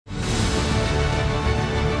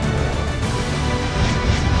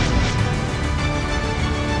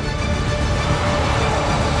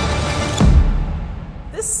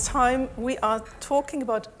time we are talking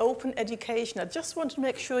about open education. I just want to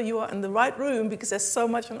make sure you are in the right room because there's so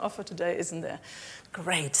much on offer today, isn't there?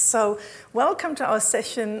 Great. So welcome to our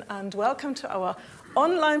session and welcome to our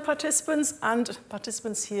online participants and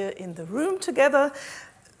participants here in the room together.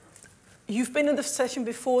 You've been in the session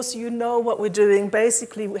before, so you know what we're doing.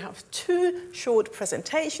 Basically, we have two short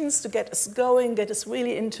presentations to get us going, get us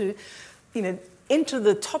really into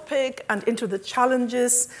the topic and into the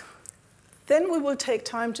challenges. Then we will take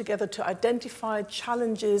time together to identify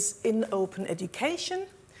challenges in open education.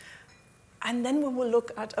 And then we will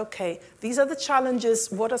look at, okay, these are the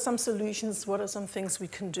challenges, what are some solutions, what are some things we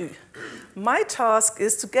can do? My task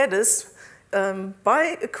is to get us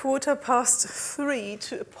by 3:15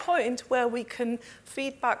 to a point where we can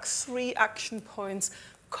feed back 3 action points,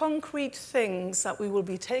 concrete things that we will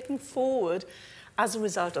be taking forward as a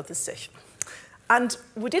result of this session. And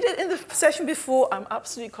we did it in the session before. I'm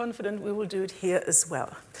absolutely confident we will do it here as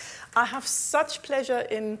well. I have such pleasure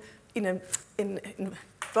in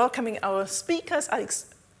welcoming our speakers.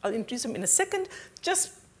 I'll introduce them in a second.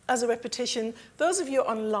 Just as a repetition, those of you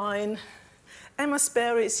online, Emma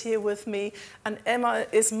Sperry is here with me, and Emma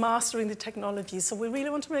is mastering the technology. So we really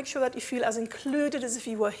want to make sure that you feel as included as if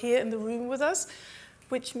you were here in the room with us,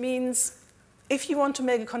 which means if you want to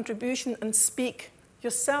make a contribution and speak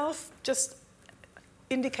yourself, just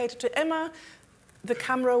indicate it to Emma. The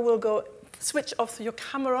camera will go, switch off your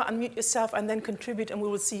camera, unmute yourself, and then contribute, and we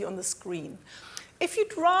will see you on the screen. If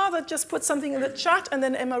you'd rather just put something in the chat and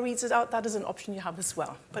then Emma reads it out, that is an option you have as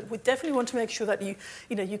well. But we definitely want to make sure that you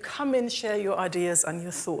come in, share your ideas and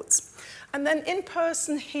your thoughts. And then in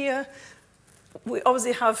person here, we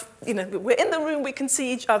obviously have, we're in the room, we can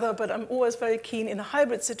see each other, but I'm always very keen in a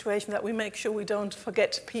hybrid situation that we make sure we don't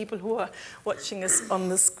forget people who are watching us on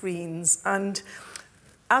the screens. And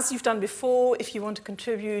as you've done before, if you want to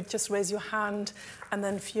contribute, just raise your hand, and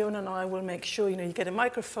then Fiona and I will make sure you get a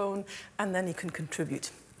microphone, and then you can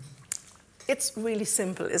contribute. It's really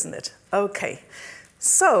simple, isn't it? Okay,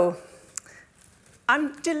 so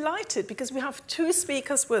I'm delighted because we have 2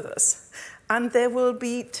 speakers with us, and they will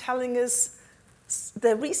be telling us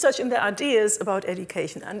their research and their ideas about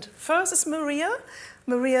education. And first is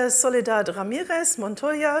María Soledad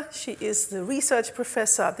Ramírez-Montoya. She is the research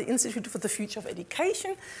professor at the Institute for the Future of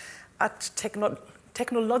Education at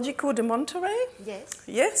Tecnológico de Monterrey. Yes.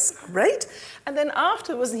 Yes, great. And then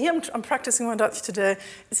afterwards, and here I'm practicing my Dutch today,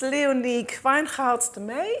 is Leoniek Wijngaards-de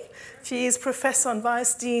Meij. She is professor and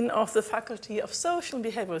vice dean of the Faculty of Social and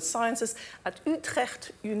Behavioral Sciences at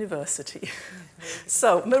Utrecht University.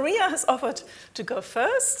 So Maria has offered to go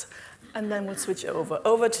first, and then we'll switch over.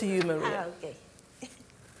 Over to you, Maria. Okay.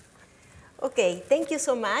 Okay, thank you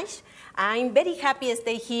so much. I'm very happy to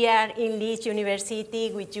stay here in Leeds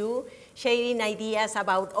University with you, sharing ideas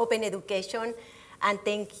about open education, and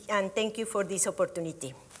thank you for this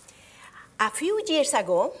opportunity. A few years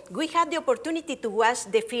ago, we had the opportunity to watch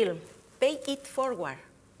the film Pay It Forward,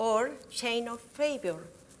 or Chain of Favor,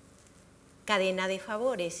 Cadena de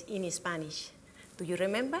Favores in Spanish. Do you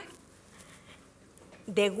remember?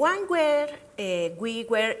 The one where we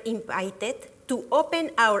were invited to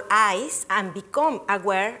open our eyes and become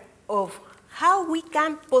aware of how we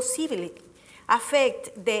can possibly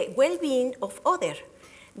affect the well-being of others.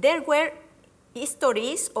 There were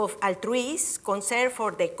stories of altruism, concern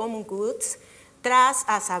for the common goods, trust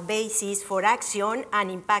as a basis for action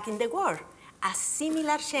and impact in the world. A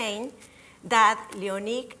similar chain that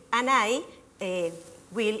Leoniek and I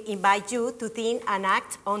will invite you to think and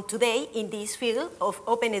act on today in this field of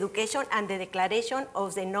open education and the Declaration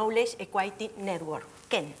of the Knowledge Equality Network,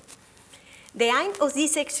 KEN. The aim of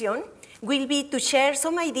this section will be to share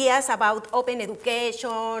some ideas about open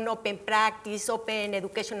education, open practice, open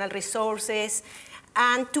educational resources,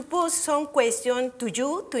 and to pose some questions to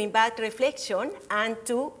you to invite reflection and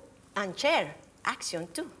share action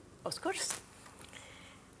too, of course.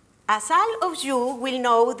 As all of you will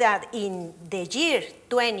know that in the year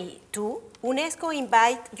 2022, UNESCO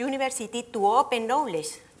invited university to open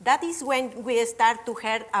knowledge. That is when we start to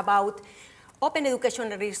hear about open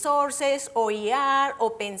educational resources, OER,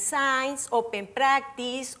 open science, open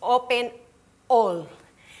practice, open all,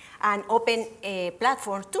 and open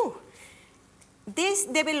platform too. This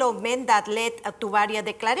development that led to various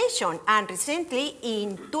declarations, and recently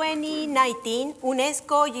in 2019,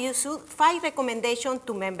 UNESCO issued 5 recommendations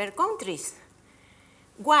to member countries.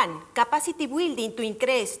 1, capacity building to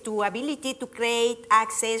increase the ability to create,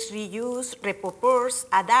 access, reuse, repurpose,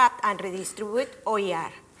 adapt, and redistribute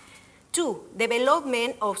OER. 2,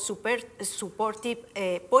 development of supportive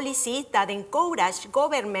policies that encourage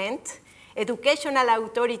government educational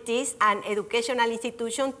authorities and educational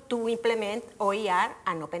institutions to implement OER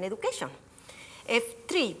and open education.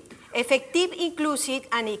 F3, effective, inclusive,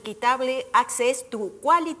 and equitable access to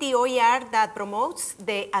quality OER that promotes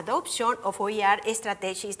the adoption of OER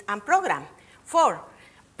strategies and programs. 4,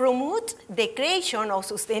 promote the creation of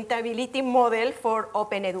sustainability model for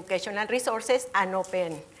open educational resources and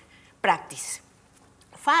open practice.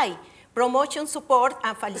 5, promotion, support,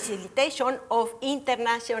 and facilitation of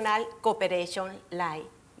international cooperation like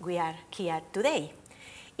we are here today.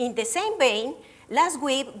 In the same vein, last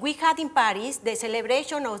week we had in Paris the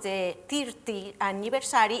celebration of the 30th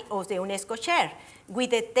anniversary of the UNESCO Chair with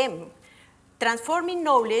the theme, Transforming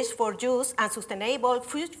Knowledge for Just and Sustainable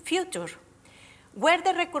Future, where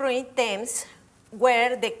the recurring themes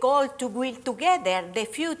were the call to build together the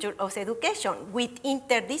future of education with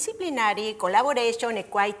interdisciplinary collaboration,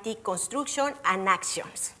 equity, construction, and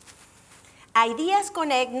actions. Ideas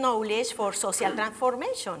connect knowledge for social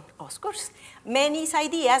transformation, of course. Many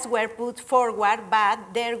ideas were put forward, but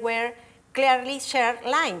there were clearly shared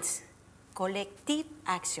lines: collective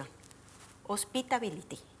action,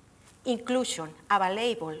 hospitality, inclusion,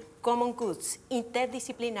 available, common goods,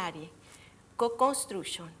 interdisciplinary,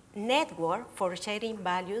 co-construction, network for sharing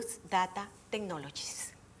values, data,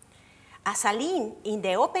 technologies. As a link in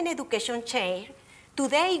the open education chain,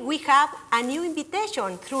 today we have a new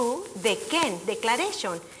invitation through the KEN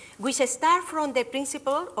Declaration, which starts from the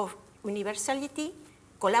principle of universality,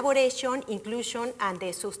 collaboration, inclusion, and the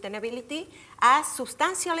sustainability as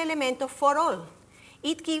substantial element for all.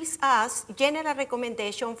 It gives us general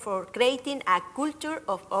recommendation for creating a culture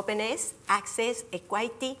of openness, access,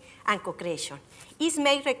 equity, and co-creation. Its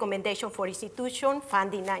main recommendation for institutions,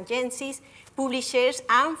 funding agencies, publishers,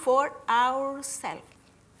 and for ourselves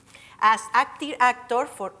as active actor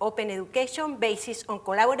for open education based on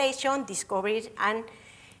collaboration, discovery, and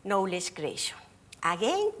knowledge creation.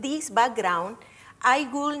 Against this background, I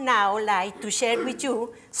would now like to share with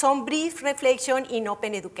you some brief reflection in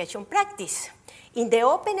open education practice. In the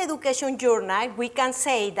Open Education Journal, we can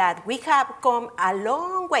say that we have come a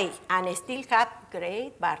long way and still have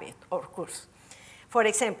great barriers, of course. For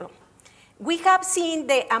example, we have seen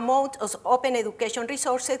the amount of open education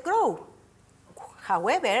resources grow.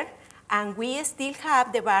 However, and we still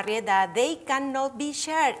have the barrier that they cannot be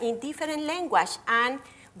shared in different languages and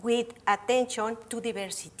with attention to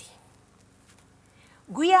diversity.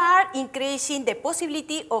 We are increasing the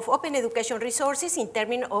possibility of open education resources in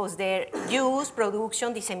terms of their use,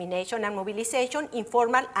 production, dissemination, and mobilization in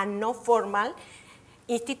formal and non-formal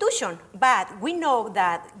institutions. But we know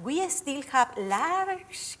that we still have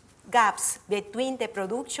large gaps between the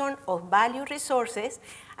production of value resources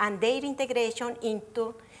and their integration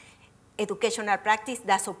into educational practice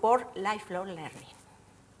that support lifelong learning.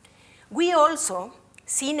 We also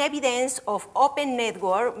seen evidence of open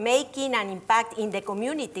network making an impact in the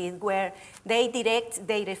communities where they direct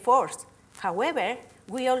their efforts. However,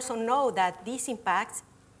 we also know that this impact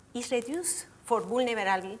is reduced for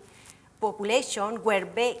vulnerable population where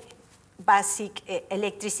basic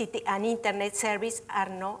electricity and internet service are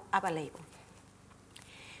not available.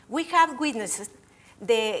 We have witnessed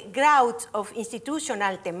the growth of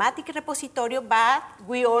institutional thematic repository, but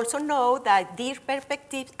we also know that these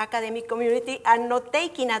perspective academic community are not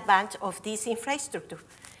taking advantage of this infrastructure,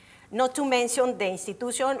 not to mention the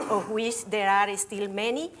institutions of which there are still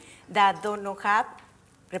many that do not have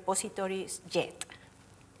repositories yet.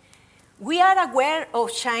 We are aware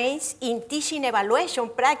of change in teaching evaluation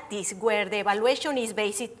practice where the evaluation is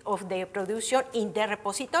based on the production in the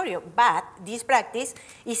repository, but this practice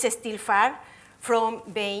is still far from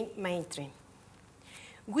being mainstream.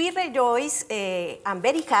 We rejoice and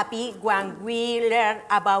very happy when we learn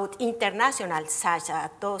about international, such as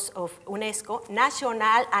those of UNESCO,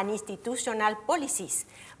 national and institutional policies.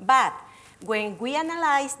 But when we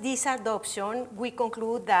analyze this adoption, we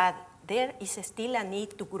conclude that there is still a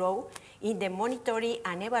need to grow in the monitoring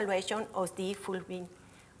and evaluation of the fulfillment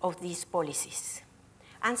of these policies.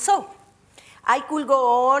 And so, I could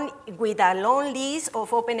go on with a long list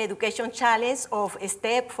of open education challenges of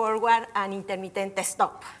step forward and intermittent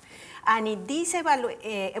stop. And in this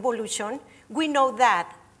evolution, we know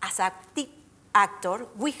that as active actor,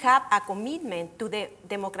 we have a commitment to the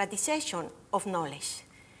democratization of knowledge,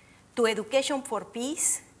 to education for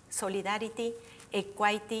peace, solidarity,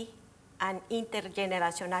 equity, and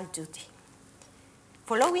intergenerational duty.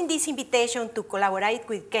 Following this invitation to collaborate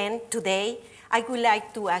with KEN today, I would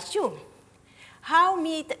like to ask you, how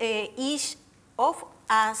might each of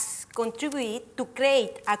us contribute to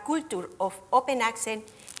create a culture of open access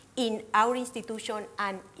in our institution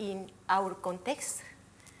and in our context?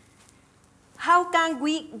 how can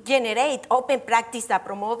we generate open practice that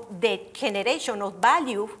promote the generation of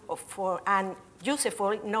value and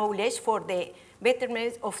useful knowledge for the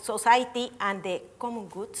betterment of society and the common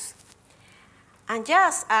goods? And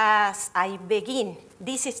just as I begin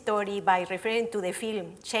this story by referring to the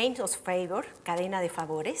film Chains of Favor, Cadena de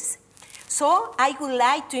Favores, so I would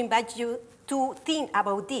like to invite you to think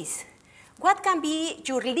about this. What can be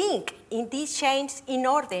your link in these chains in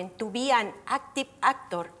order to be an active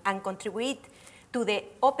actor and contribute to the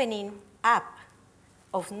opening up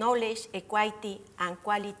of knowledge, equity, and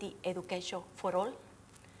quality education for all?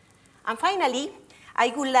 And finally,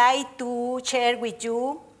 I would like to share with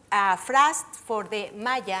you a phrase for the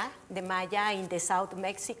Maya in the South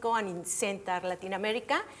Mexico and in Central Latin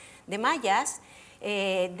America. The Mayas,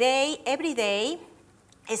 they every day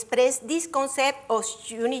express this concept of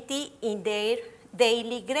unity in their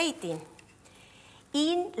daily greeting.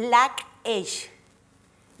 In lack age,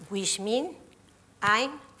 which means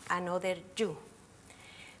I'm another you.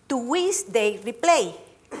 To which they reply,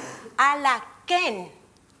 a la Ken,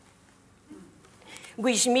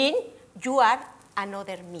 which means you are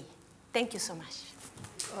another me. Thank you so much.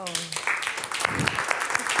 Oh.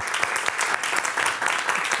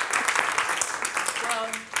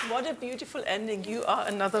 What a beautiful ending. You are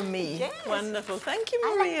another me. Yes. Wonderful. Thank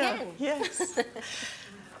you, Maria. Like yes.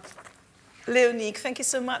 Leoniek, thank you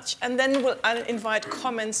so much. And then I'll invite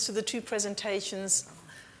comments to the two presentations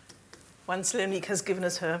once Leoniek has given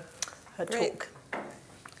us her talk.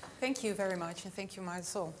 Thank you very much, and thank you,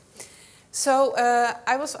 Marisol. So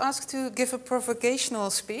I was asked to give a provocational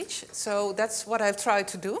speech, so that's what I've tried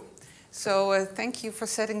to do. So thank you for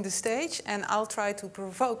setting the stage, and I'll try to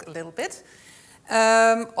provoke a little bit.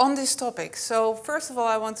 On this topic. So first of all,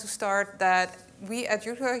 I want to start that we at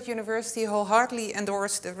Utrecht University wholeheartedly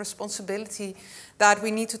endorse the responsibility that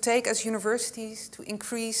we need to take as universities to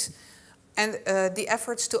increase and the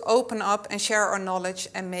efforts to open up and share our knowledge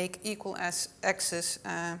and make equal access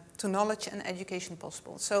to knowledge and education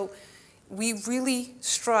possible. So we really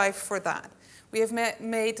strive for that. We have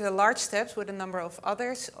made large steps with a number of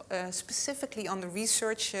others, specifically on the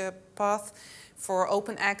research path, for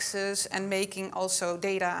open access and making also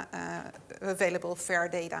data available, fair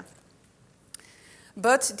data.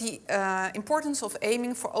 But the importance of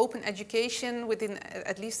aiming for open education within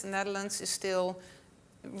at least the Netherlands is still,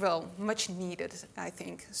 well, much needed, I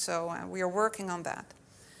think. So we are working on that.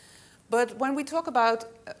 But when we talk about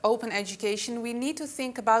open education, we need to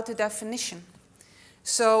think about the definition.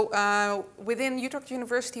 So within Utrecht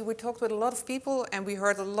University, we talked with a lot of people and we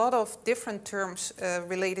heard a lot of different terms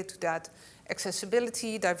related to that.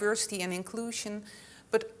 Accessibility, diversity and inclusion,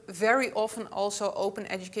 but very often also open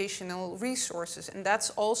educational resources. And that's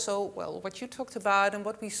also, well, what you talked about and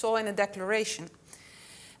what we saw in a declaration.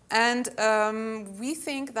 And we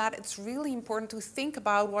think that it's really important to think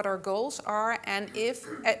about what our goals are and if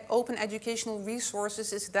open educational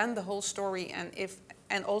resources is then the whole story,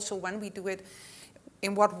 and also when we do it,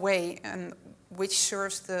 in what way and which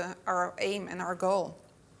serves our aim and our goal.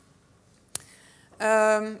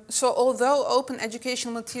 So although open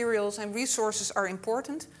educational materials and resources are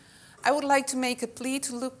important, I would like to make a plea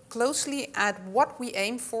to look closely at what we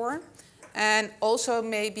aim for, and also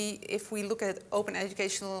maybe if we look at open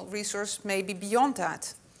educational resources, maybe beyond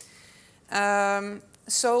that.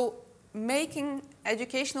 So making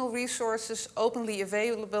educational resources openly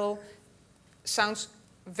available sounds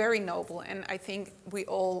very noble, and I think we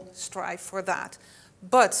all strive for that.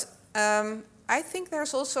 But I think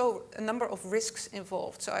there's also a number of risks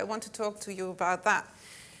involved, so I want to talk to you about that.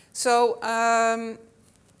 So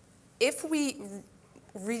if we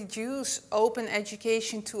reduce open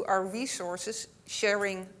education to our resources,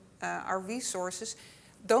 sharing our resources,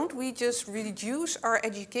 don't we just reduce our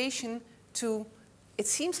education to, it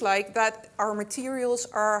seems like that our materials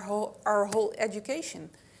are our whole education.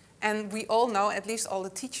 And we all know, at least all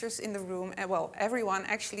the teachers in the room, and well, everyone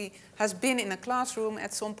actually has been in a classroom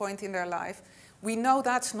at some point in their life. We know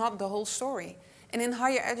that's not the whole story. And in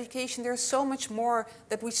higher education, there's so much more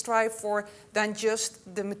that we strive for than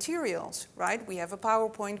just the materials, right? We have a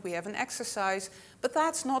PowerPoint, we have an exercise, but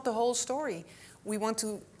that's not the whole story. We want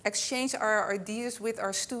to exchange our ideas with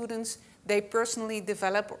our students. They personally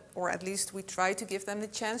develop, or at least we try to give them the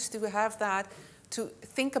chance to have that, to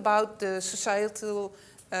think about the societal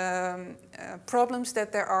problems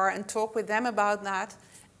that there are and talk with them about that.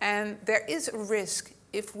 And there is a risk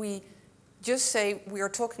if we just say we are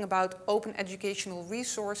talking about open educational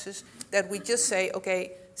resources, that we just say,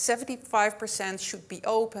 okay, 75% should be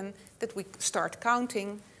open, that we start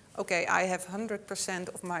counting. Okay, I have 100%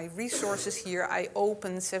 of my resources here, I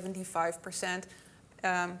open 75%.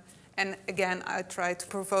 And again, I try to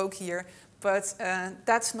provoke here, But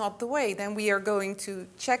that's not the way. Then we are going to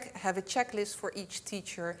have a checklist for each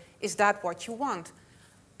teacher. Is that what you want?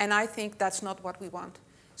 And I think that's not what we want.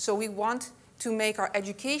 So we want to make our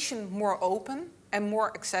education more open and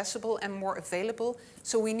more accessible and more available.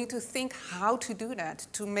 So we need to think how to do that,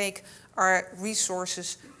 to make our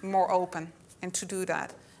resources more open and to do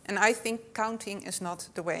that. And I think counting is not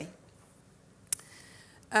the way.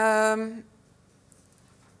 And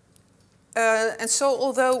so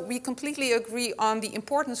although we completely agree on the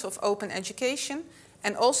importance of open education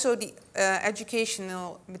and also the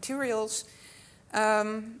educational materials,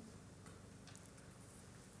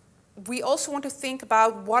 we also want to think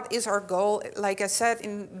about what is our goal, like I said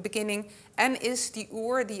in the beginning, and is the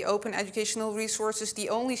OER, the open educational resources, the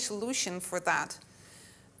only solution for that?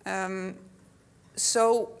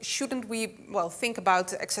 So shouldn't we, well, think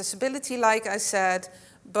about accessibility, like I said,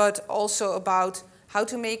 but also about how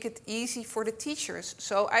to make it easy for the teachers.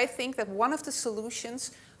 So I think that one of the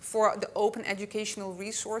solutions for the open educational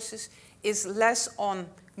resources is less on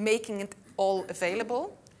making it all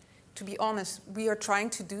available. To be honest, we are trying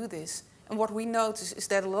to do this. And what we notice is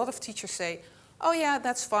that a lot of teachers say, oh yeah,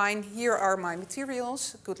 that's fine, here are my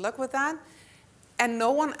materials, good luck with that. And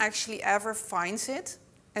no one actually ever finds it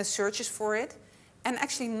and searches for it. And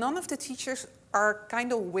actually none of the teachers are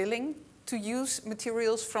kind of willing to use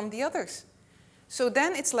materials from the others. So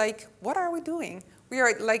then it's like, what are we doing? We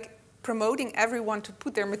are like promoting everyone to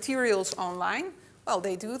put their materials online. Well,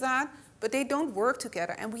 they do that, but they don't work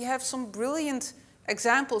together. And we have some brilliant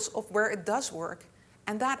examples of where it does work.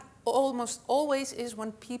 And that almost always is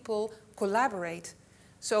when people collaborate.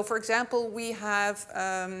 So for example, we have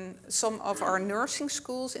some of our nursing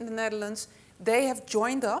schools in the Netherlands. They have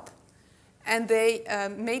joined up and they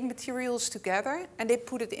made materials together and they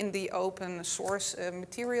put it in the open source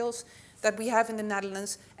materials that we have in the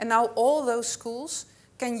Netherlands. And now all those schools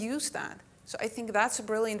can use that. So I think that's a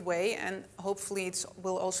brilliant way, and hopefully it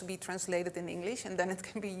will also be translated in English, and then it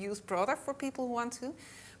can be used broader for people who want to.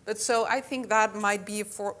 But so I think that might be a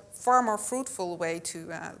far more fruitful way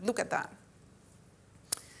to look at that.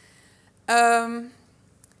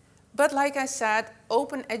 But like I said,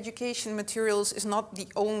 open education materials is not the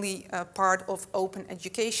only part of open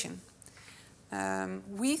education.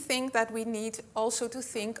 We think that we need also to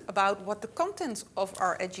think about what the content of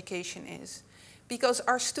our education is. Because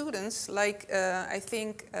our students, like I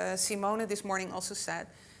think Simone this morning also said,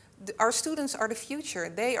 our students are the future.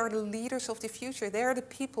 They are the leaders of the future. They are the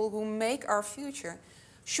people who make our future.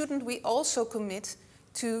 Shouldn't we also commit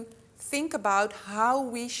to think about how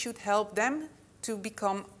we should help them to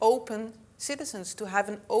become open citizens, to have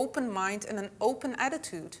an open mind and an open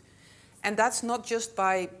attitude? And that's not just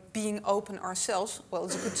by being open ourselves. Well,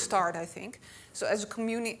 it's a good start, I think. So as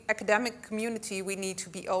a academic community, we need to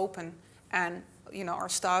be open, and our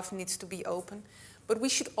staff needs to be open. But we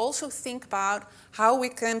should also think about how we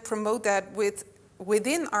can promote that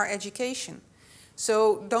within our education.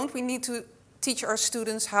 So don't we need to teach our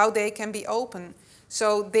students how they can be open,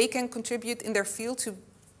 so they can contribute in their field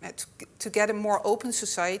to get a more open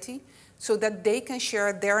society, so that they can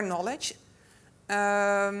share their knowledge.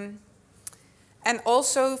 And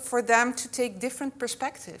also for them to take different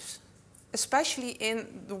perspectives, especially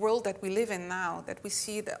in the world that we live in now, that we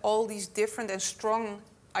see that all these different and strong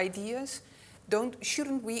ideas.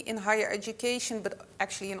 Shouldn't we in higher education, but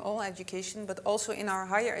actually in all education, but also in our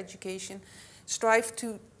higher education, strive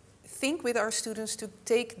to think with our students to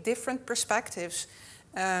take different perspectives,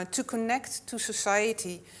 to connect to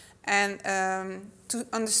society, and to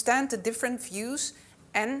understand the different views,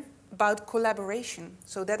 and about collaboration,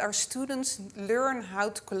 so that our students learn how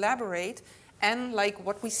to collaborate. And like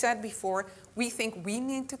what we said before, we think we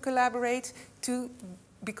need to collaborate to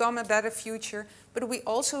become a better future, but we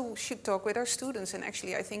also should talk with our students. And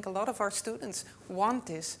actually, I think a lot of our students want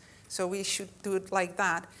this, so we should do it like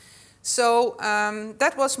that. So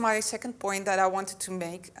that was my second point that I wanted to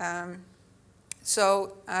make.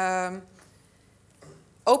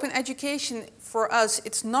 Open education, for us,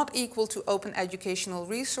 it's not equal to open educational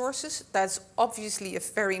resources. That's obviously a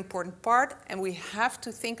very important part, and we have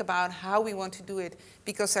to think about how we want to do it,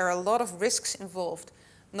 because there are a lot of risks involved.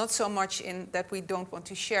 Not so much in that we don't want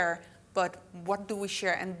to share, but what do we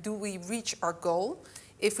share, and do we reach our goal?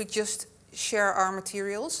 If we just share our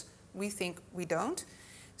materials, we think we don't.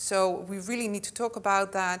 So we really need to talk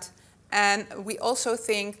about that. And we also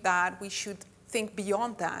think that we should think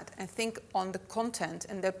beyond that and think on the content,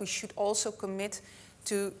 and that we should also commit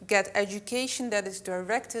to get education that is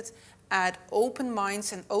directed at open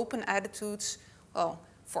minds and open attitudes, well,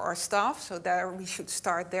 for our staff. So there we should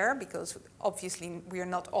start there, because obviously we are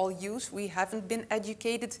not all youth. We haven't been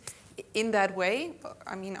educated in that way,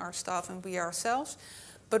 I mean our staff and we ourselves,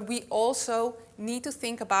 but we also need to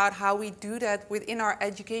think about how we do that within our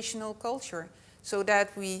educational culture so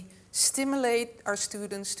that we stimulate our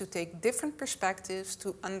students to take different perspectives,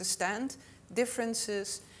 to understand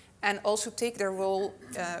differences, and also take their role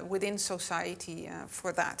within society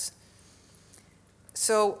for that.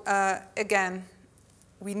 So again,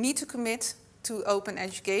 we need to commit to open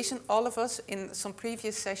education. All of us in some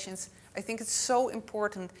previous sessions, I think it's so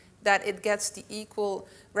important that it gets the equal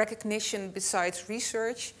recognition besides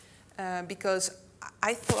research, because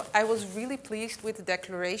I was really pleased with the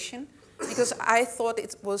declaration, because I thought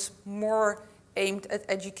it was more aimed at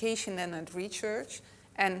education than at research.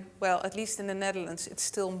 And well, at least in the Netherlands, it's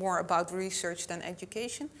still more about research than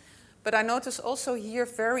education. But I notice also here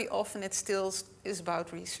very often it still is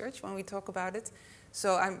about research when we talk about it.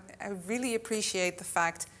 So I really appreciate the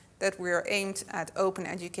fact that we're aimed at open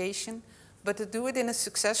education. But to do it in a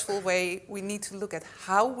successful way, we need to look at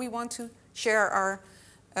how we want to share our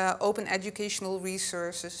open educational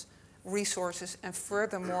resources. And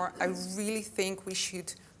furthermore, I really think we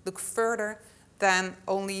should look further than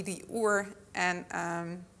only the OER and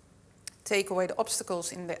take away the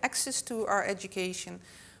obstacles in the access to our education,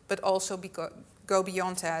 but also go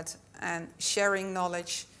beyond that and sharing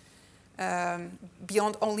knowledge,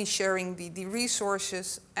 beyond only sharing the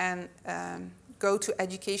resources, and go to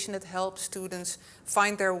education that helps students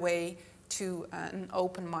find their way to an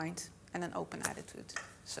open mind and an open attitude.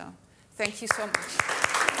 So, thank you so much.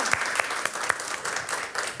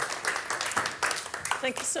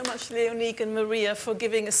 Thank you so much, Leoniek and Maria, for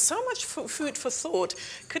giving us so much food for thought.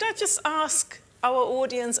 Could I just ask our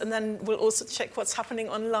audience, and then we'll also check what's happening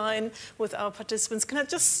online with our participants, can I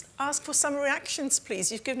just ask for some reactions,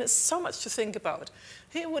 please? You've given us so much to think about.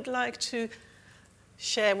 Who would like to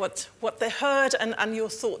share what they heard and your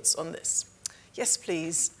thoughts on this? Yes,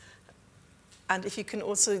 please. And if you can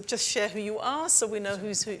also just share who you are so we know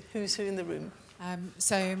who's who in the room.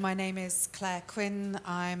 So my name is Claire Quinn.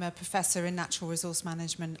 I'm a professor in natural resource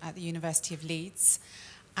management at the University of Leeds.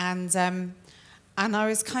 And I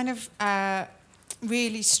was kind of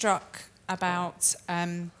really struck about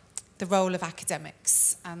the role of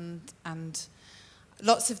academics, and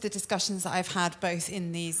lots of the discussions that I've had both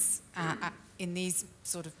in these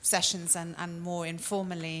sort of sessions and more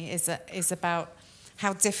informally is about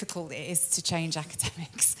how difficult it is to change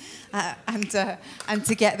academics and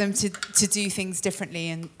to get them to do things differently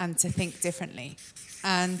and to think differently.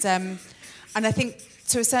 And I think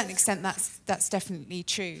to a certain extent that's definitely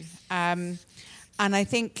true. And I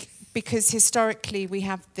think because historically we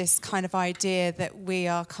have this kind of idea that we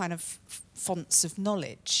are kind of fonts of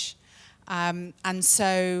knowledge. And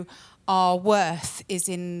so our worth is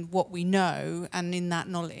in what we know and in that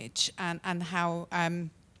knowledge and how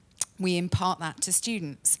we impart that to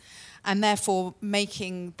students. And therefore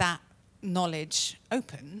making that knowledge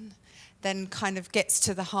open then kind of gets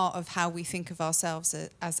to the heart of how we think of ourselves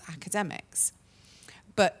as academics.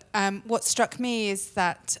 But what struck me is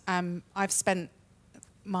that I've spent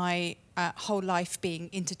my whole life being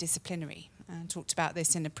interdisciplinary. I talked about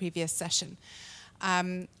this in a previous session.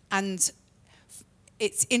 And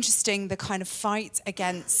it's interesting, the kind of fight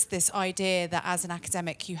against this idea that as an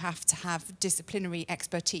academic you have to have disciplinary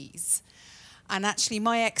expertise. And actually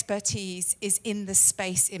my expertise is in the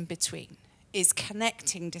space in between, is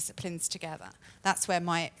connecting disciplines together. That's where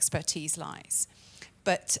my expertise lies.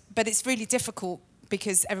 But it's really difficult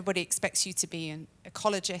because everybody expects you to be an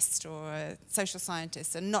ecologist or a social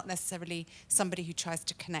scientist and not necessarily somebody who tries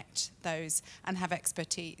to connect those and have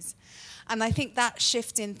expertise. And I think that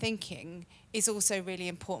shift in thinking is also really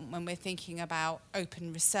important when we're thinking about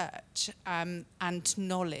open research and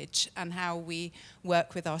knowledge and how we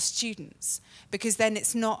work with our students. Because then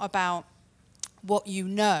it's not about what you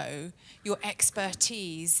know, your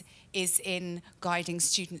expertise is in guiding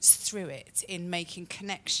students through it, in making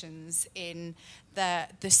connections, in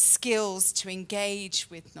the skills to engage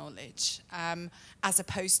with knowledge, as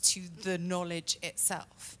opposed to the knowledge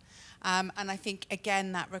itself. And I think,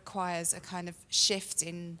 again, that requires a kind of shift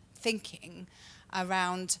in thinking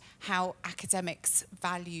around how academics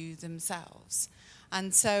value themselves.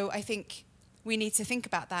 And so I think we need to think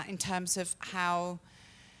about that in terms of how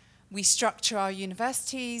we structure our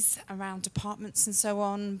universities around departments and so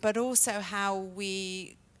on, but also how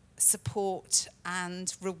we support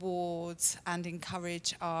and reward and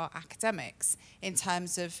encourage our academics in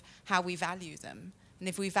terms of how we value them. And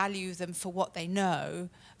if we value them for what they know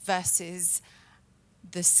versus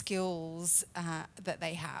the skills that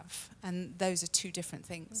they have. And those are two different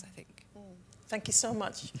things, I think. Thank you so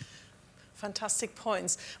much Fantastic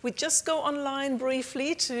points. We just go online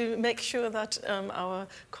briefly to make sure that our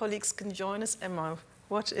colleagues can join us. Emma,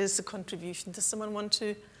 what is the contribution? Does someone want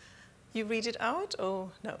to, you read it out or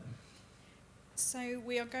no? So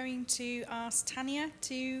we are going to ask Tanya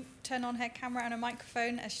to turn on her camera and a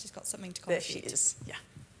microphone as she's got something to contribute. There she is, yeah.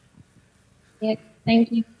 Yeah,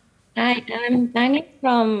 thank you. Hi, I'm Tanya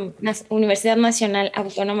from Universidad Nacional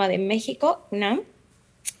Autónoma de México, UNAM.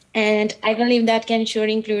 And I believe that can sure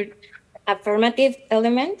include a formative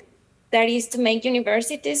element, that is to make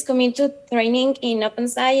universities commit to training in open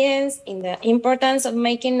science, in the importance of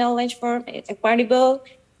making knowledge for equitable,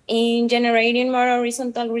 in generating more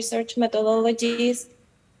horizontal research methodologies,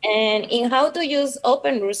 and in how to use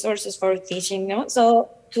open resources for teaching. No? So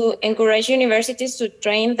to encourage universities to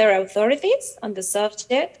train their authorities on the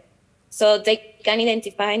subject so they can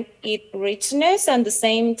identify its richness and at the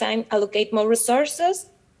same time allocate more resources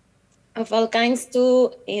of all kinds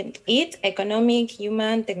to it, economic,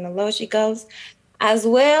 human, technological, as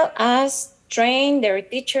well as train their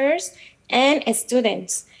teachers and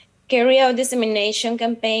students, carry out dissemination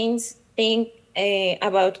campaigns, think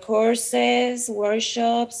about courses,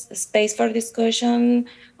 workshops, space for discussion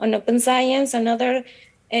on open science and other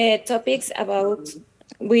topics about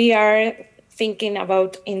we are thinking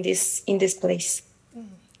about in this place.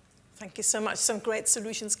 Thank you so much. Some great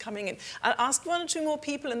solutions coming in. I'll ask one or two more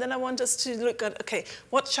people and then I want us to look at, okay,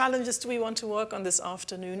 what challenges do we want to work on this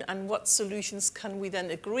afternoon and what solutions can we then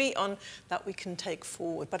agree on that we can take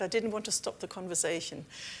forward? But I didn't want to stop the conversation.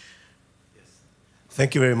 Yes.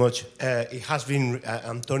 Thank you very much. It has been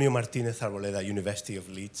Antonio Martinez Arboleda, University of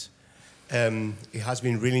Leeds. It has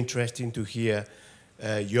been really interesting to hear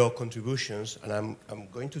your contributions, and I'm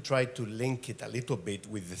going to try to link it a little bit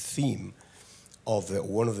with the theme of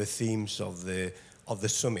one of the themes of the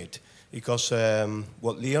summit, because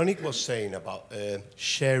what Leoniek was saying about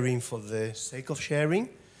sharing for the sake of sharing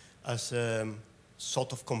as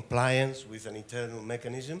sort of compliance with an internal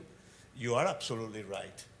mechanism, you are absolutely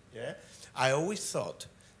right. Yeah, I always thought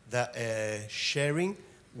that sharing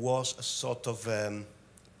was a sort of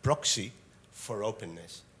proxy for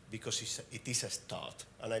openness, because it is a start,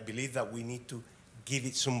 and I believe that we need to give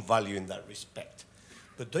it some value in that respect.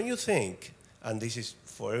 But don't you think, and this is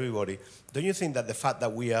for everybody, don't you think that the fact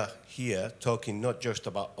that we are here talking not just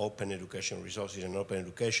about open education resources and open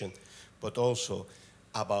education, but also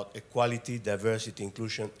about equality, diversity,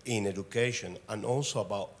 inclusion in education, and also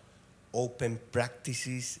about open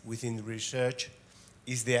practices within research,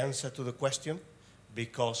 is the answer to the question?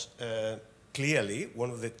 Because clearly,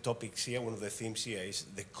 one of the topics here, one of the themes here is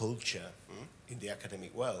the culture in the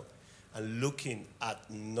academic world. And looking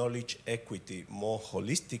at knowledge equity more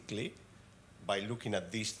holistically, by looking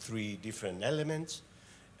at these three different elements,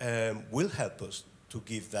 will help us to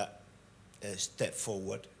give that step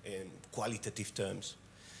forward in qualitative terms.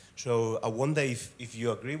 So I wonder if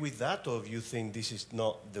you agree with that, or if you think this is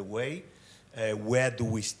not the way. Where do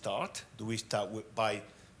we start? Do we start by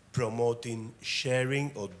promoting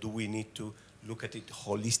sharing, or do we need to look at it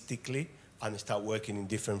holistically and start working in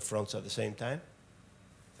different fronts at the same time?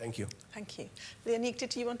 Thank you. Thank you. Leoniek,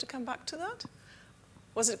 did you want to come back to that?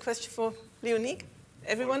 Was it a question for Leoniek?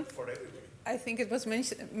 Everyone? For everybody. I think it was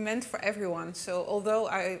meant for everyone. So although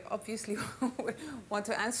I obviously want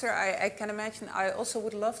to answer, I can imagine I also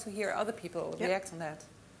would love to hear other people react on that.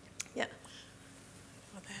 Yeah.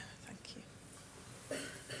 Well, there, thank you.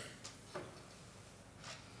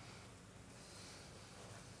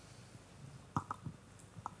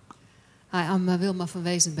 Hi, I'm Wilma van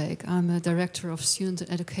Wezenbeek. I'm a Director of Student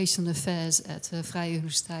and Educational Affairs at Vrije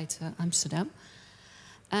Universiteit Amsterdam.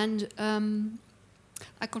 And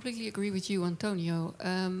I completely agree with you, Antonio.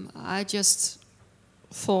 I just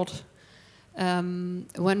thought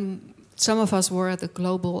when some of us were at the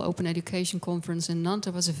Global Open Education Conference in Nantes,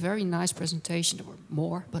 there was a very nice presentation. There were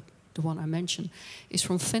more, but the one I mentioned is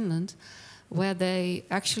from Finland, where they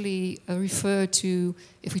actually refer to,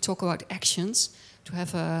 if we talk about actions, to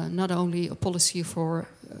have not only a policy for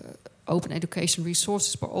open education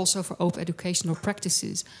resources, but also for open educational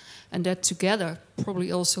practices. And that together,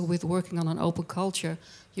 probably also with working on an open culture,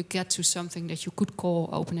 you get to something that you could call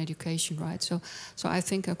open education, right? So I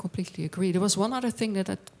think I completely agree. There was one other thing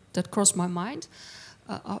that crossed my mind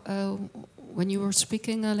when you were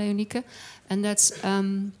speaking, Leoniek, and that's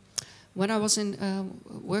when I was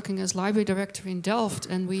working as library director in Delft,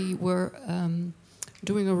 and we were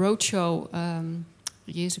doing a roadshow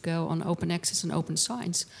years ago on open access and open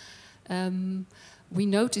science. We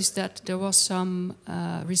noticed that there was some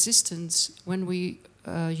resistance when we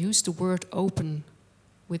used the word open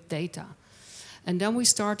with data. And then we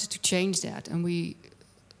started to change that, and we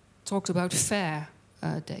talked about fair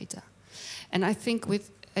data. And I think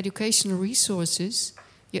with educational resources,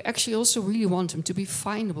 you actually also really want them to be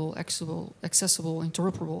findable, accessible,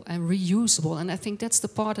 interoperable, and reusable. And I think that's the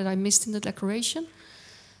part that I missed in the declaration,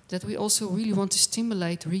 that we also really want to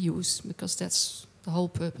stimulate reuse, because that's the whole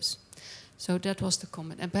purpose. So that was the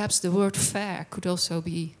comment. And perhaps the word fair could also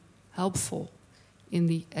be helpful in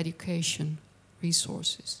the education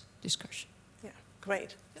resources discussion. Yeah,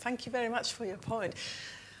 great. Thank you very much for your point.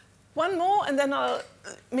 One more, and then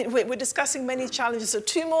we're discussing many challenges, so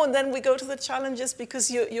two more, and then we go to the challenges, because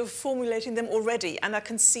you're formulating them already, and I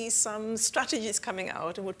can see some strategies coming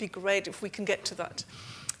out. It would be great if we can get to that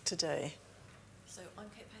today. So I'm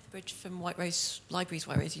Kate Petherbridge from White Rose Libraries,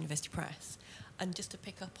 White Rose University Press. And just to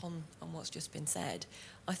pick up on what's just been said,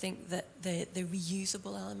 I think that the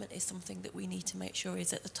reusable element is something that we need to make sure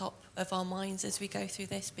is at the top of our minds as we go through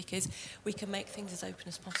this, because we can make things as open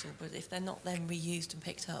as possible, but if they're not then reused and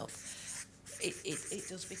picked up, it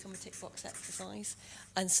does become a tick box exercise.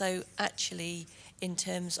 And so actually, in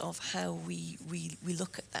terms of how we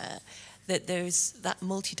look at that there's that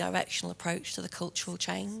multi-directional approach to the cultural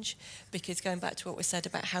change, because going back to what was said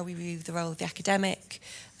about how we view the role of the academic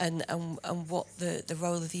and what the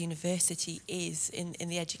role of the university is in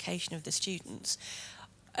the education of the students,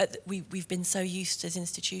 we've been so used as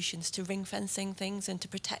institutions to ring-fencing things and to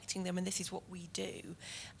protecting them, and this is what we do.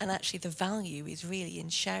 And actually the value is really in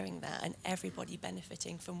sharing that and everybody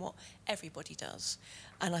benefiting from what everybody does.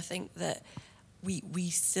 And I think that we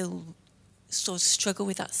still sort of struggle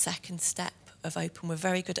with that second step of open. We're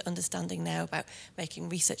very good at understanding now about making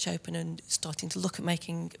research open and starting to look at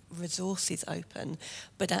making resources open,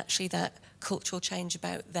 but actually that cultural change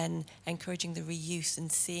about then encouraging the reuse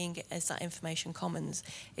and seeing it as that information commons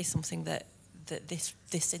is something that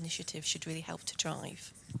this initiative should really help to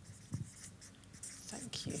drive.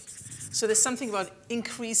 Thank you. So there's something about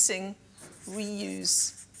increasing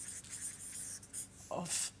reuse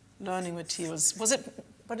of learning materials.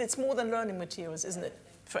 But it's more than learning materials, isn't it,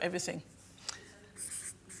 for everything?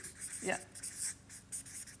 Yeah.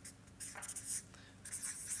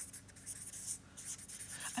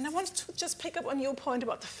 And I wanted to just pick up on your point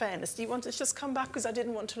about the fairness. Do you want to just come back, because I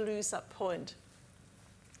didn't want to lose that point?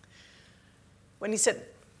 When you said...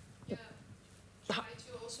 Yeah.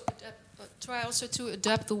 Try also to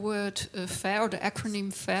adapt the word fair, or the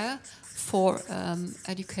acronym FAIR, for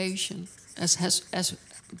education, as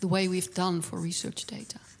the way we've done for research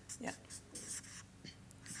data. Yeah.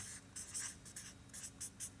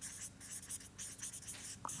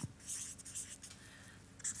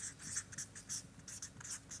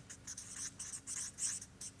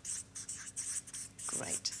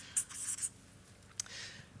 Great.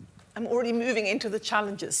 I'm already moving into the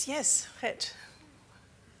challenges. Yes, Gert.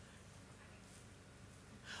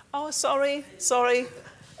 Oh, sorry.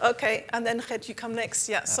 Okay, and then Gert, you come next.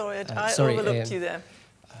 Yeah, sorry, I overlooked you there.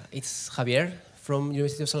 It's Javier from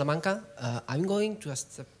University of Salamanca. I'm going to a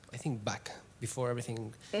step, I think, back before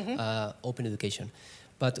everything open education.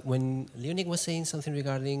 But when Leoniek was saying something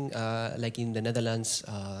regarding, like in the Netherlands,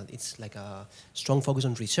 it's like a strong focus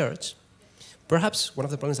on research. Perhaps one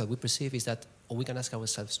of the problems that we perceive is that, or we can ask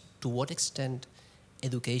ourselves, to what extent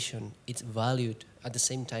education is valued at the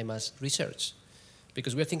same time as research?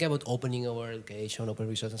 Because we're thinking about opening our education, open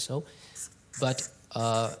research and so, but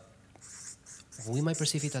we might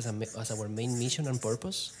perceive it as our main mission and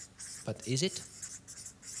purpose, but is it?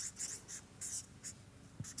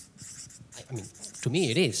 I mean, to me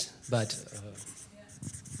it is, but...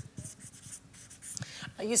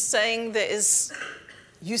 Are you saying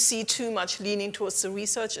you see too much leaning towards the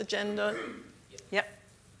research agenda? Yeah.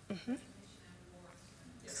 Mm-hmm.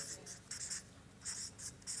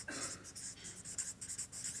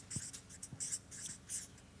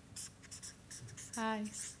 Hi.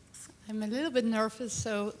 I'm a little bit nervous,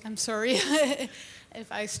 so I'm sorry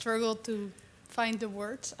if I struggle to find the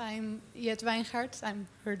words. I'm Wijngaards-de, I'm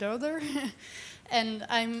her daughter, and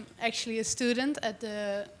I'm actually a student at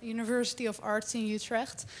the University of Arts in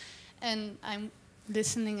Utrecht, and I'm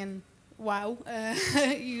listening and wow,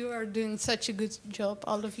 you are doing such a good job,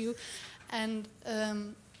 all of you. And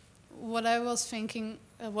what I was thinking,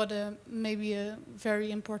 maybe a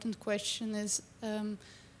very important question is,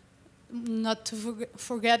 not to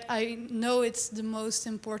forget, I know it's the most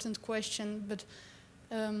important question, but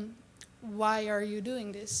why are you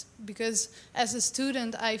doing this? Because as a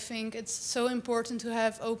student, I think it's so important to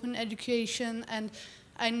have open education, and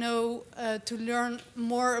I know to learn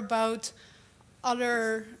more about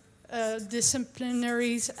other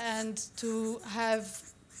disciplinaries and to have,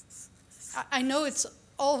 I know it's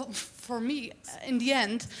all for me in the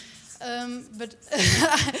end, but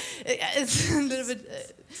it's a little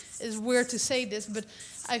bit, it's weird to say this, but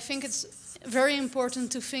I think it's very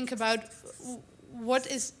important to think about what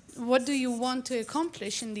do you want to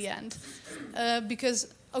accomplish in the end,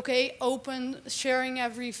 because okay, open, sharing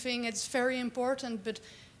everything, it's very important, but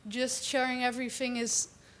just sharing everything is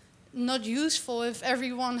not useful. If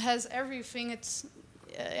everyone has everything, it's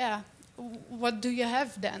what do you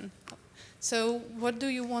have then? So what do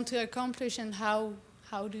you want to accomplish, and how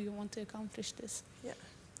do you want to accomplish this? Yeah.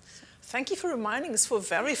 Thank you for reminding us for a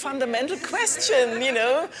very fundamental question, you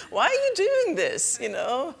know. Why are you doing this, you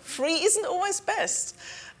know? Free isn't always best.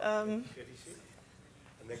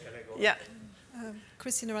 Yeah.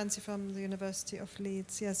 Christina Ranzi from the University of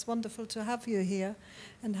Leeds. Yes, wonderful to have you here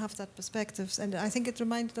and have that perspective. And I think it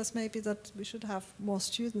reminded us maybe that we should have more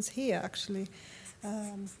students here, actually,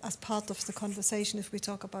 as part of the conversation if we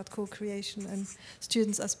talk about co-creation and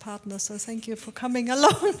students as partners. So thank you for coming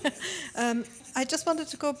along. I just wanted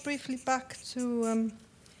to go briefly back to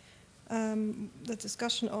the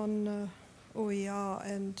discussion on OER,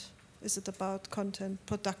 and is it about content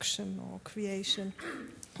production or creation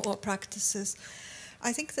or practices?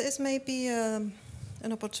 I think there is maybe an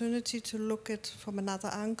opportunity to look at it from another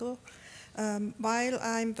angle. While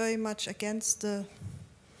I'm very much against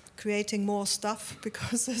creating more stuff,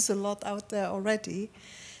 because there's a lot out there already,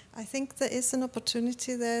 I think there is an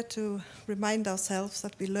opportunity there to remind ourselves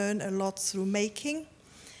that we learn a lot through making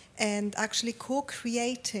and actually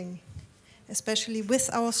co-creating, especially with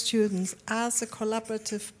our students, as a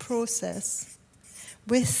collaborative process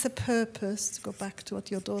with the purpose, to go back to what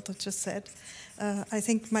your daughter just said, I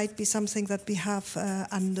think might be something that we have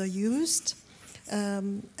underused.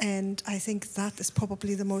 And I think that is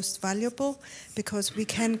probably the most valuable, because we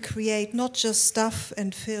can create not just stuff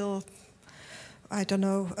and fill, I don't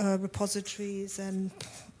know, repositories and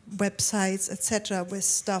websites, etc., with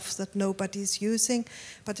stuff that nobody's using.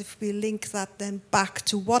 But if we link that then back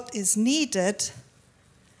to what is needed,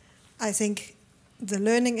 I think the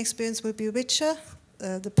learning experience will be richer,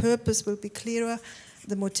 the purpose will be clearer,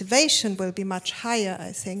 the motivation will be much higher,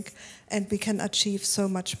 I think, and we can achieve so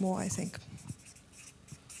much more, I think.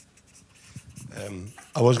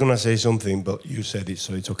 I was going to say something, but you said it,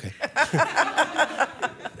 so it's okay.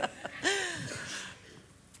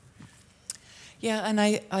 Yeah, and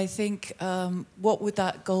I think what would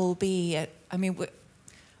that goal be? I mean,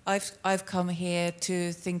 I've come here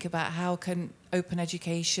to think about how can open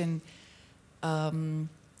education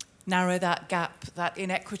narrow that gap, that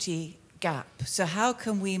inequity gap. So how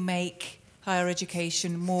can we make higher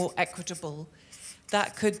education more equitable?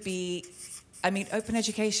 That could be, I mean, open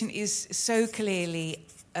education is so clearly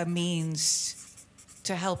a means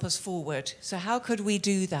to help us forward. So how could we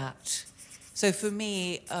do that? So for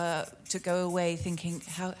me, to go away thinking,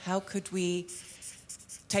 how could we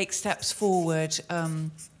take steps forward?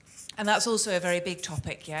 And that's also a very big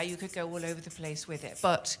topic, yeah? You could go all over the place with it.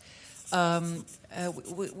 But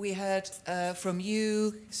we heard from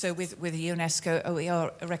you, so with the UNESCO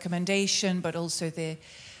OER recommendation, but also the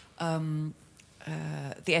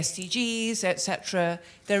SDGs, etc.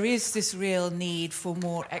 There is this real need for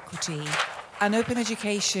more equity. And open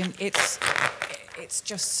education, it's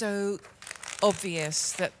just so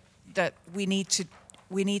obvious that we need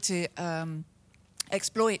to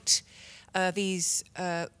exploit these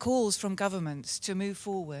calls from governments to move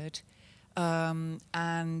forward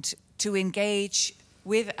and to engage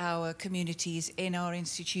with our communities in our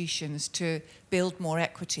institutions to build more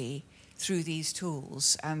equity through these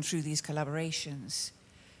tools and through these collaborations.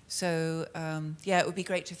 So, yeah, it would be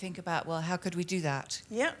great to think about, well, how could we do that?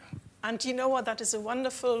 Yeah, and you know what? That is a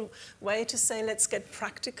wonderful way to say, let's get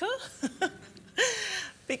practical.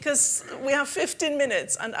 Because we have 15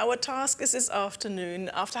 minutes, and our task is this afternoon,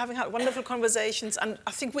 after having had wonderful conversations, and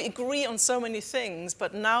I think we agree on so many things,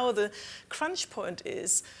 but now the crunch point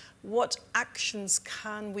is, what actions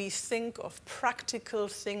can we think of, practical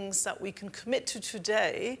things that we can commit to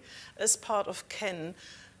today as part of KEN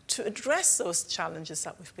to address those challenges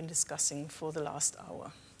that we've been discussing for the last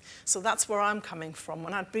hour? So that's where I'm coming from,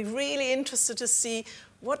 and I'd be really interested to see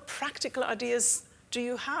what practical ideas do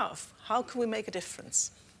you have? How can we make a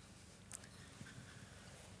difference?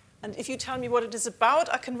 And if you tell me what it is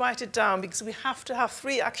about, I can write it down, because we have to have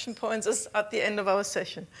 3 action points at the end of our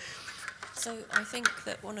session. So I think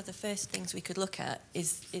that one of the first things we could look at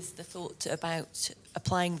is the thought about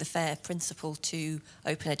applying the FAIR principle to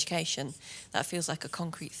open education. That feels like a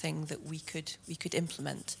concrete thing that we could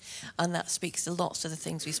implement, and that speaks to lots of the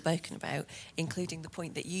things we've spoken about, including the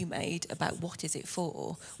point that you made about what is it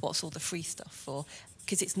for, what's all the free stuff for,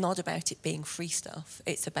 because it's not about it being free stuff,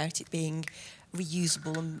 it's about it being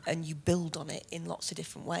reusable and you build on it in lots of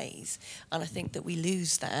different ways. And I think that we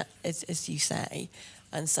lose that, as you say.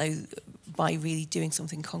 And so by really doing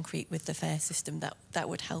something concrete with the fair system, that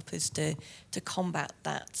would help us to combat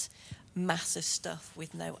that massive stuff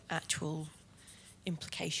with no actual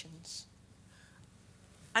implications.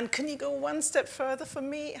 And can you go one step further for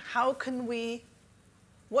me?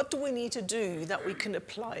 What do we need to do that we can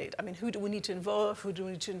apply it? I mean, who do we need to involve? Who do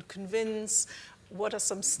we need to convince? What are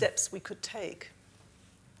some steps we could take?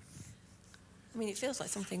 I mean, it feels like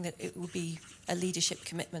something that it would be a leadership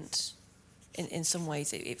commitment in some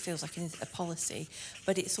ways. It feels like a policy,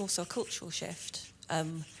 but it's also a cultural shift.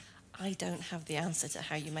 I don't have the answer to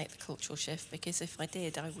how you make the cultural shift, because if I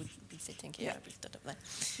did, I wouldn't be sitting here, I'd be stood up there.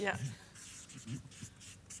 Yeah.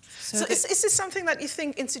 So is this something that you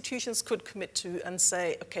think institutions could commit to and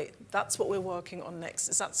say, okay, that's what we're working on next?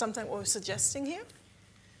 Is that something we're suggesting here?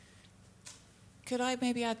 Could I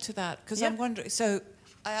maybe add to that? Because yeah. I'm wondering, so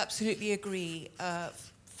I absolutely agree,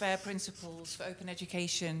 fair principles for open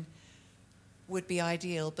education would be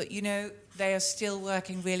ideal, but you know, they are still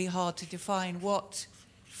working really hard to define what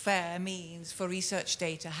fair means for research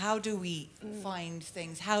data. How do we find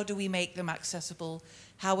things? How do we make them accessible?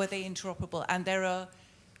 How are they interoperable? And there are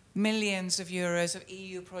millions of euros of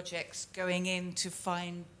EU projects going in to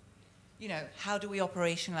find, you know, how do we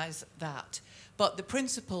operationalize that? But the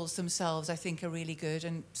principles themselves, I think, are really good.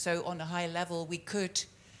 And so on a high level, we could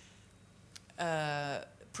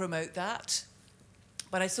promote that.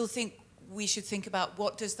 But I still think we should think about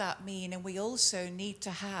what does that mean? And we also need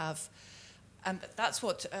to have, and that's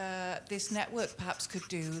what this network perhaps could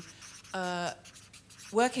do,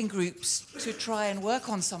 working groups to try and work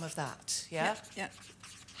on some of that, yeah? Yeah.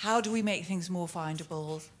 How do we make things more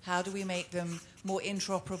findable? How do we make them more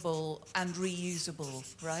interoperable and reusable,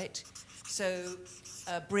 right? So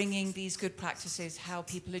bringing these good practices, how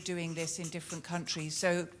people are doing this in different countries.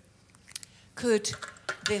 So could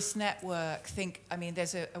this network think, I mean,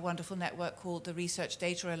 there's a wonderful network called the Research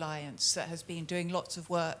Data Alliance that has been doing lots of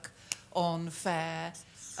work on FAIR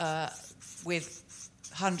with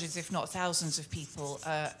hundreds, if not thousands of people,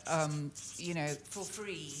 you know, for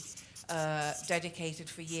free. Dedicated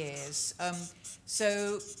for years.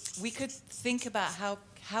 So we could think about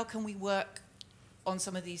how can we work on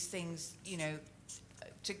some of these things, you know,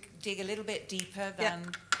 to dig a little bit deeper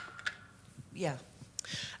than, yeah.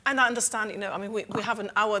 And I understand, you know, I mean, we have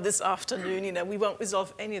an hour this afternoon, you know, we won't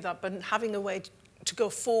resolve any of that, but having a way to go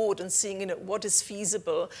forward and seeing, you know, what is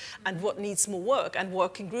feasible and what needs more work, and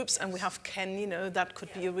working groups, and we have KEN, you know, that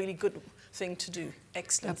could be a really good thing to do.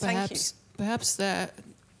 Excellent, thank you. Perhaps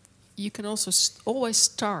you can also always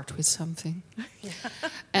start with something. Yeah.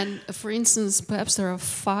 And for instance, perhaps there are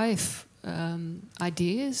 5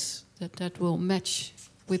 ideas that will match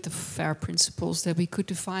with the FAIR principles that we could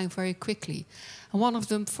define very quickly. And one of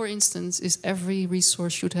them, for instance, is every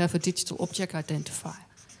resource should have a digital object identifier.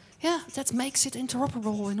 Yeah, that makes it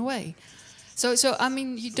interoperable in a way. So I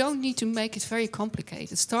mean, you don't need to make it very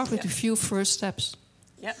complicated. Start with a few first steps.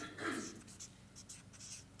 Yeah.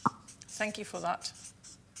 Thank you for that.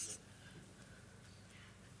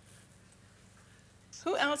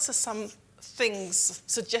 Who else has some things,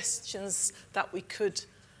 suggestions that we could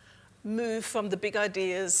move from the big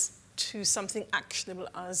ideas to something actionable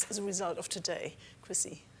as a result of today?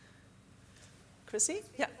 Chrissy? Chrissy?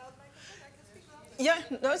 Yeah. Yeah,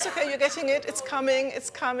 no, it's okay, you're getting it. It's coming, it's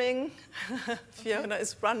coming. Fiona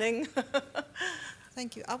is running.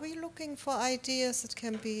 Thank you. Are we looking for ideas that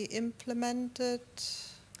can be implemented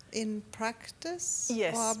in practice?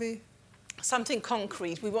 Yes. Or are we something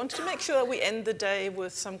concrete. We wanted to make sure that we end the day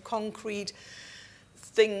with some concrete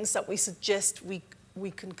things that we suggest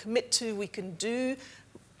we can commit to, we can do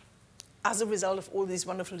as a result of all these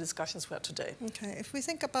wonderful discussions we had today. Okay, if we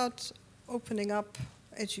think about opening up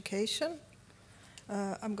education,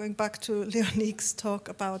 I'm going back to Leoniek's talk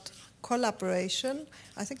about collaboration.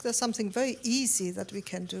 I think there's something very easy that we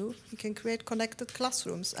can do. We can create connected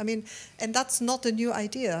classrooms. I mean, and that's not a new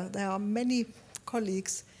idea. There are many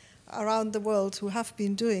colleagues around the world who have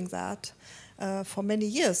been doing that for many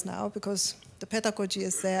years now, because the pedagogy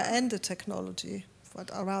is there and the technology for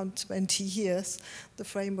around 20 years, the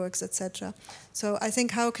frameworks, etc. So I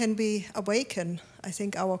think how can we awaken, I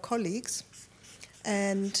think, our colleagues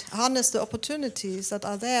and harness the opportunities that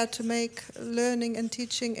are there to make learning and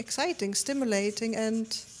teaching exciting, stimulating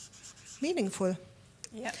and meaningful.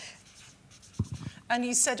 Yeah. And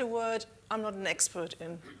you said a word, I'm not an expert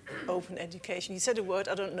in open education. You said a word,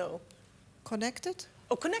 I don't know. Connected?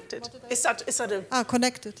 Oh, connected. Is that a... Ah,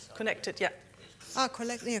 connected. Connected, yeah.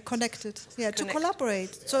 Connected. Yeah, to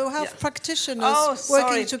collaborate. So have practitioners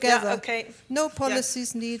working together. Yeah, okay. No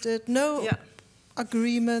policies needed, no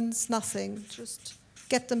agreements, nothing. Just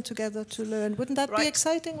get them together to learn. Wouldn't that be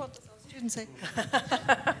exciting? What does our students say?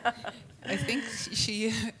 I think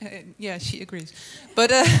she, she agrees.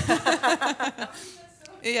 But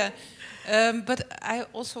but I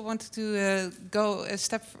also wanted to go a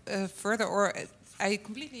step further, or I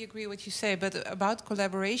completely agree what you say, but about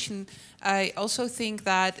collaboration, I also think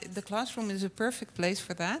that the classroom is a perfect place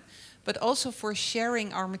for that, but also for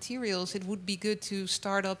sharing our materials, it would be good to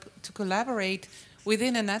start up to collaborate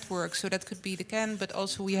within a network. So that could be the KEN, but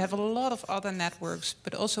also we have a lot of other networks,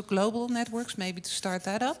 but also global networks, maybe to start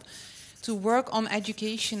that up, to work on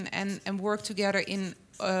education and work together in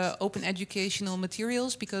open educational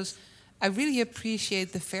materials, because I really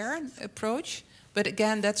appreciate the FAIR approach. But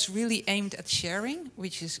again, that's really aimed at sharing,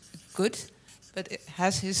 which is good, but it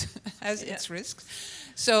has its risks.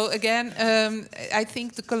 So again, I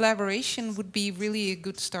think the collaboration would be really a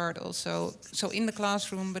good start also. So in the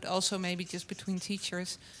classroom, but also maybe just between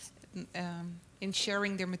teachers in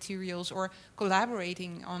sharing their materials or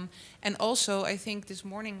collaborating on. And also, I think this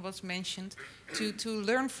morning was mentioned to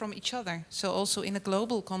learn from each other. So also in a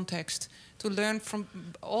global context, to learn from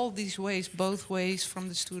all these ways, both ways from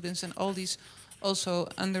the students and all these also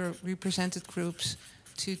underrepresented groups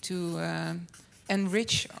to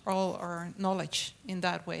enrich all our knowledge in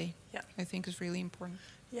that way. Yeah. I think is really important.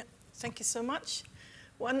 Yeah, thank you so much.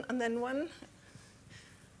 One and then one.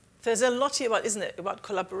 There's a lot here about, isn't it, about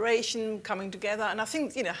collaboration, coming together, and I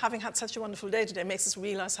think, you know, having had such a wonderful day today makes us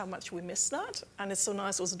realize how much we miss that, and it's so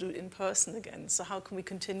nice also to do it in person again. So how can we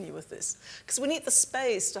continue with this? Because we need the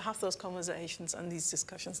space to have those conversations and these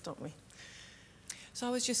discussions, don't we? So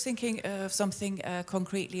I was just thinking of something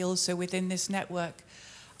concretely also within this network.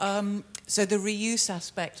 So the reuse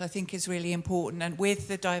aspect, I think, is really important. And with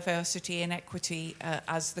the diversity and equity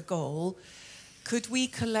as the goal, could we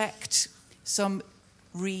collect some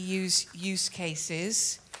reuse use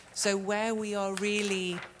cases? So where we are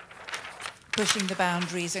really pushing the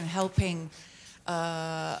boundaries and helping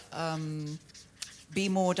be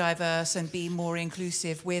more diverse and be more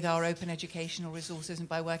inclusive with our open educational resources, and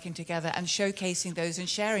by working together and showcasing those and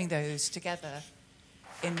sharing those together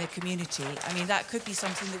in the community. I mean, that could be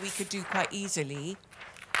something that we could do quite easily.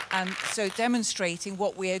 And so demonstrating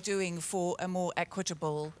what we are doing for a more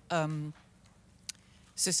equitable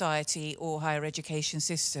society or higher education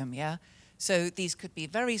system, yeah? So these could be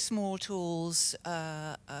very small tools,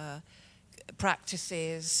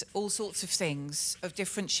 practices, all sorts of things of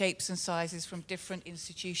different shapes and sizes from different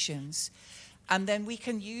institutions. And then we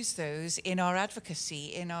can use those in our advocacy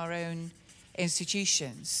in our own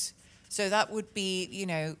institutions. So that would be, you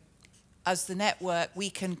know, as the network, we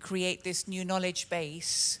can create this new knowledge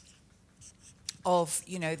base of,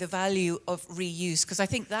 you know, the value of reuse, because I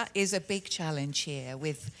think that is a big challenge here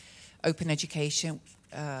with open education.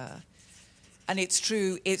 And it's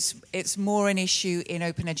true, it's more an issue in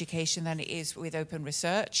open education than it is with open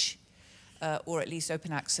research, or at least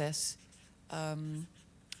open access.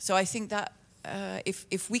 So I think that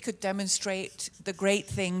if we could demonstrate the great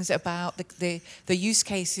things about the use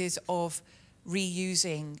cases of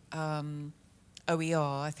reusing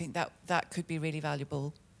OER, I think that could be really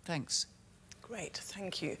valuable. Thanks. Great,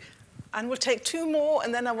 thank you. And we'll take two more,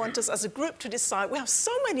 and then I want us as a group to decide. We have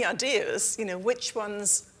so many ideas, you know, which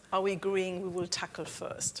ones are we agreeing we will tackle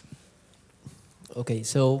first? Okay,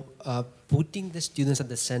 so putting the students at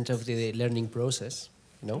the center of the learning process,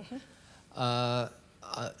 you know, I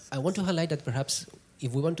want to highlight that perhaps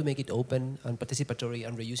if we want to make it open and participatory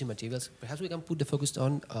and reusing materials, perhaps we can put the focus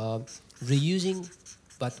on reusing,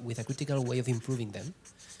 but with a critical way of improving them.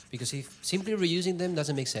 Because if simply reusing them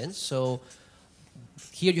doesn't make sense, so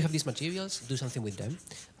here you have these materials, do something with them.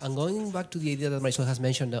 And going back to the idea that Marisol has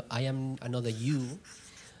mentioned, that I am another you,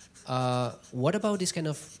 what about this kind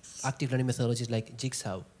of active learning methodologies like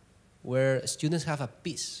Jigsaw, where students have a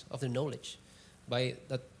piece of the knowledge by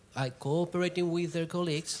cooperating with their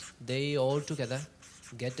colleagues, they all together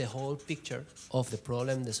get the whole picture of the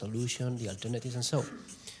problem, the solution, the alternatives, and so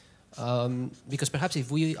on. Because perhaps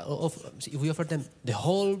if we offer them the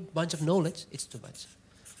whole bunch of knowledge, it's too much.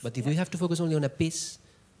 But if we have to focus only on a piece,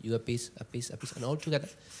 you a piece, and all together,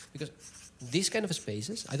 because these kind of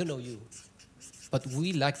spaces, I don't know you, but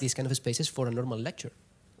we lack these kind of spaces for a normal lecture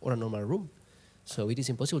or a normal room. So it is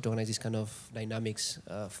impossible to organize this kind of dynamics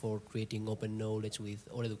for creating open knowledge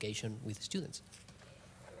or education with students.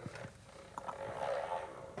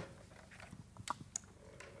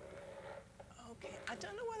 Okay, I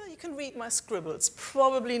don't know whether you can read my scribbles.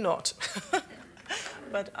 Probably not.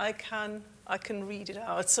 But I can I can read it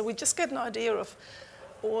out. So we just get an idea of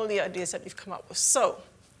all the ideas that we've come up with. So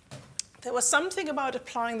there was something about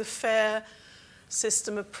applying the FAIR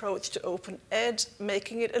system approach to open ed,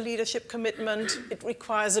 making it a leadership commitment. It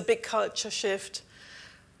requires a big culture shift.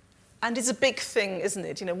 And it's a big thing, isn't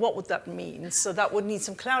it? You know, what would that mean? So that would need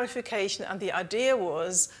some clarification. And the idea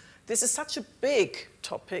was, this is such a big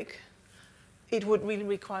topic, it would really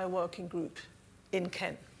require a working group in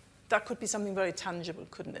KEN. That could be something very tangible,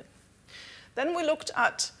 couldn't it? Then we looked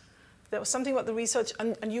at, there was something about the research,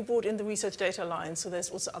 and you brought in the research data line, so there's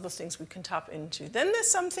also other things we can tap into. Then there's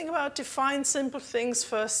something about define simple things,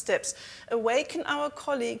 first steps. Awaken our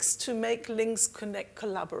colleagues to make links, connect,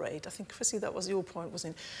 collaborate. I think, Chrissy, that was your point,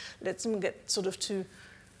 wasn't it? Let them get sort of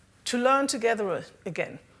to learn together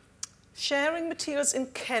again. Sharing materials in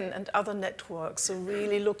KEN and other networks, so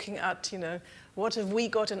really looking at, you know, what have we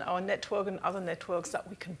got in our network and other networks that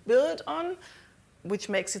we can build on, which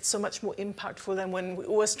makes it so much more impactful than when we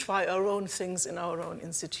always try our own things in our own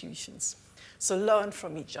institutions. So learn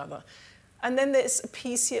from each other. And then there's a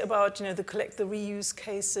piece here about, you know, the collect the reuse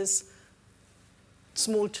cases,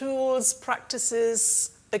 small tools,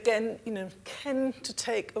 practices. Again, you know, KEN to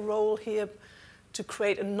take a role here to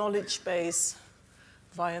create a knowledge base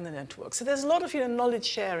via the network. So there's a lot of, you know, knowledge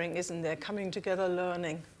sharing, isn't there? Coming together,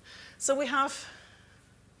 learning. So we have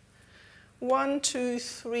 1, 2,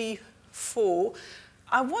 3, 4.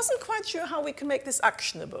 I wasn't quite sure how we can make this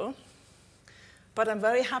actionable, but I'm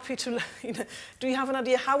very happy to, you know, do you have an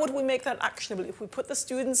idea? How would we make that actionable if we put the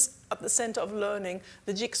students at the center of learning,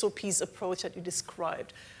 the jigsaw piece approach that you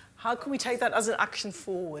described? How can we take that as an action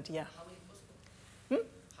forward? Yeah.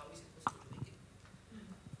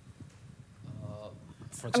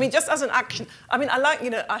 I mean, just as an action. I mean, I like,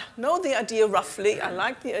 you know, I know the idea roughly. I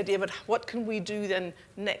like the idea, but what can we do then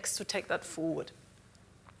next to take that forward?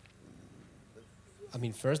 I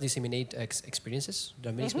mean, first, disseminate experiences.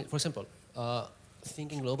 There are many, for example,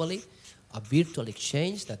 thinking globally, a virtual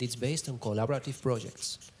exchange that is based on collaborative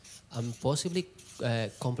projects and possibly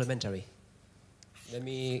complementary. Let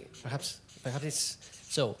me, perhaps it's,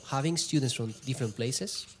 so having students from different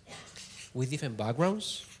places with different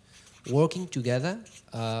backgrounds, working together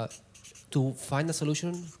to find a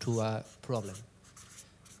solution to a problem.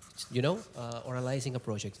 You know, or analyzing a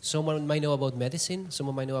project. Someone might know about medicine,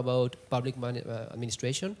 someone might know about public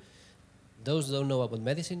administration. Those don't know about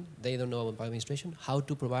medicine, they don't know about public administration, how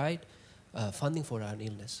to provide funding for an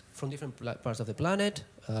illness from different parts of the planet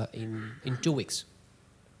in 2 weeks.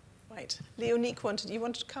 Right. Leoniek you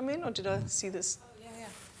wanted to come in, or did I see this? Oh, yeah.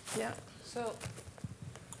 Yeah. So,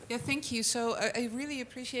 yeah, thank you. So I really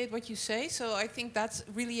appreciate what you say. So I think that's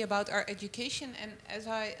really about our education. And as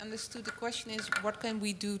I understood, the question is, what can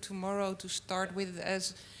we do tomorrow to start with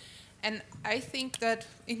as... And I think that,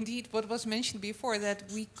 indeed, what was mentioned before, that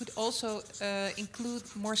we could also include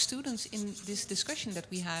more students in this discussion that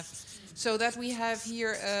we have. So that we have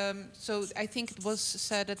here, so I think it was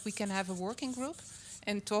said that we can have a working group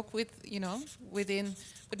and talk with, you know, within,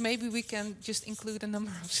 but maybe we can just include a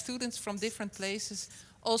number of students from different places,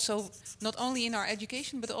 also not only in our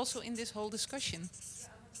education, but also in this whole discussion.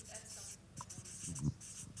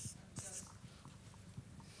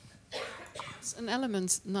 It's an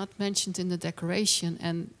element not mentioned in the declaration,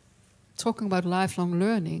 and talking about lifelong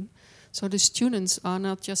learning. So the students are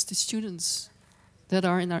not just the students that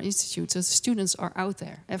are in our institutes, the students are out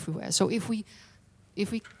there everywhere. So if we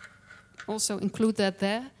also include that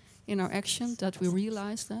there in our action, that we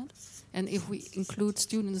realize that, and if we include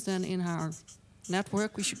students then in our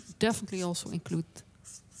network, we should definitely also include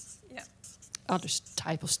other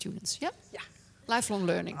type of students. Yeah? Yeah. Lifelong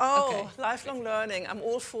learning. Oh, okay. Lifelong learning. I'm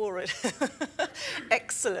all for it.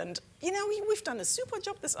 Excellent. You know, we've done a super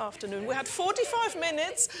job this afternoon. We had 45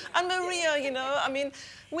 minutes. And Maria, you know, I mean,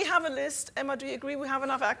 we have a list. Emma, do you agree we have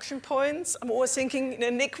enough action points? I'm always thinking, you know,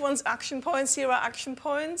 Nick wants action points. Here are action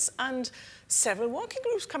points. And several working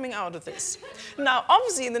groups coming out of this. Now,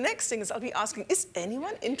 obviously, in the next thing is I'll be asking, is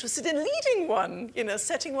anyone interested in leading one? You know,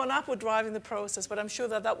 setting one up or driving the process. But I'm sure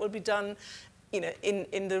that that will be done, you know,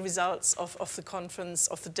 in the results of the conference,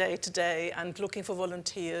 of the day today, and looking for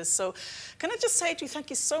volunteers. So can I just say to you, thank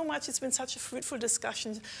you so much. It's been such a fruitful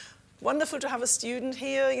discussion. Wonderful to have a student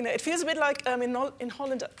here. You know, it feels a bit like in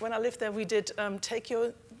Holland, when I lived there, we did take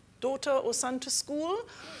your daughter or son to school.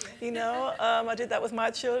 You know, I did that with my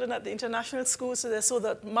children at the international school, so they saw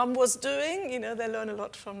that mum was doing. You know, they learn a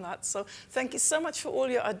lot from that. So thank you so much for all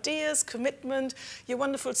your ideas, commitment, your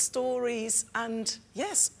wonderful stories, and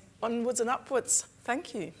yes, onwards and upwards.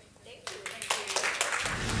 Thank you. Thank you.